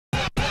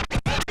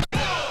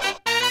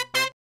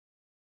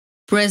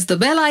Press the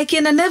bell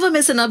icon and never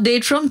miss an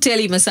update from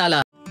TellyMasala.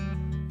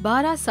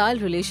 12 साल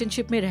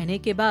relationship में रहने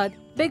के बाद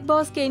बिग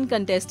बॉस के इन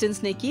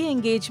कंटेस्टेंट्स ने की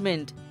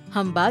एंगेजमेंट।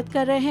 हम बात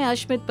कर रहे हैं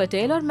अश्मित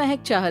पटेल और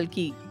महक चाहल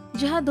की,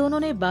 जहां दोनों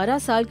ने 12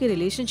 साल के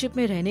रिलेशनशिप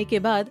में रहने के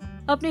बाद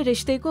अपने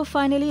रिश्ते को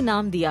फाइनली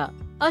नाम दिया।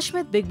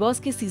 अश्मित बिग बॉस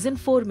के सीजन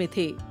 4 में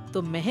थे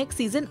तो महक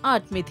सीजन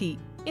 8 में थी।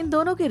 इन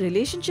दोनों के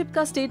रिलेशनशिप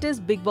का स्टेटस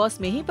बिग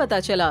बॉस में ही पता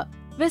चला।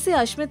 वैसे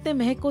अश्मित ने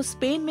महक को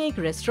स्पेन में एक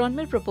रेस्टोरेंट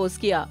में प्रपोज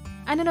किया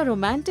and in a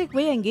romantic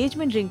way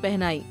engagement ring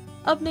पहनाई।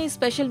 अपने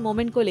स्पेशल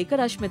मोमेंट को लेकर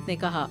अश्मित ने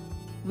कहा,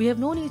 We have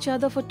known each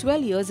other for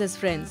 12 years as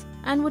friends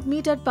and would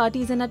meet at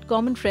parties and at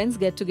common friends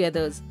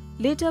get-togethers.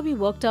 Later we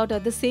worked out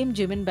at the same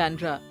gym in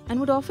Bandra and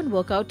would often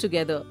work out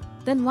together.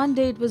 Then one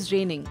day it was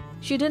raining.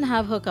 She didn't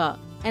have her car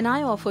and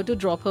I offered to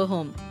drop her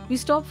home.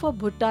 We stopped for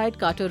Bhutta at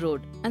Carter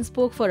Road and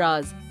spoke for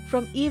hours,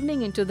 from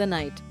evening into the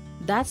night.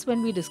 That's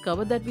when we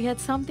discovered that we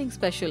had something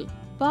special.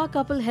 Our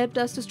couple helped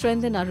us to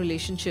strengthen our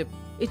relationship.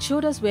 It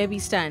showed us where we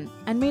stand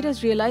and made us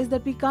realize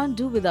that we can't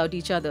do without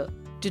each other.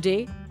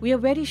 Today, we are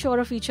very sure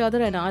of each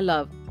other and our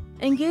love.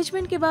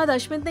 Engagement के बाद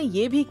अश्मित ने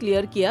ये भी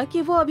clear किया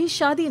कि वो अभी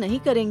शादी नहीं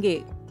करेंगे।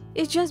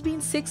 It's just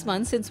been 6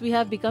 months since we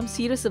have become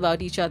serious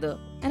about each other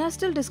and are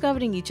still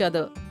discovering each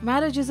other.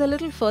 Marriage is a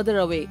little further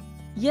away.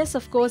 Yes,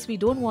 of course,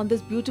 we don't want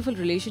this beautiful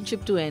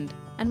relationship to end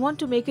and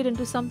want to make it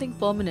into something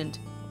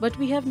permanent,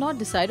 but we have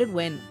not decided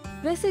when.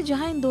 वैसे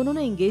जहाँ इन दोनों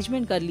ने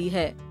engagement कर ली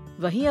है,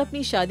 वहीं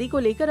अपनी शादी को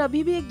लेकर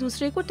अभी भी एक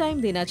दूसरे को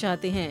टाइम देना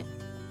चाहते हैं।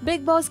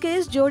 बिग बॉस के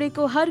इस जोड़े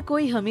को हर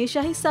कोई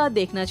हमेशा ही साथ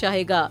देखना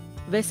चाहेगा।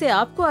 वैसे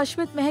आपको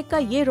अश्मित महक का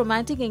ये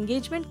रोमांटिक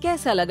एंगेजमेंट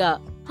कैसा लगा?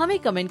 हमें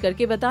कमेंट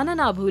करके बताना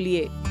ना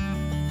भूलिए।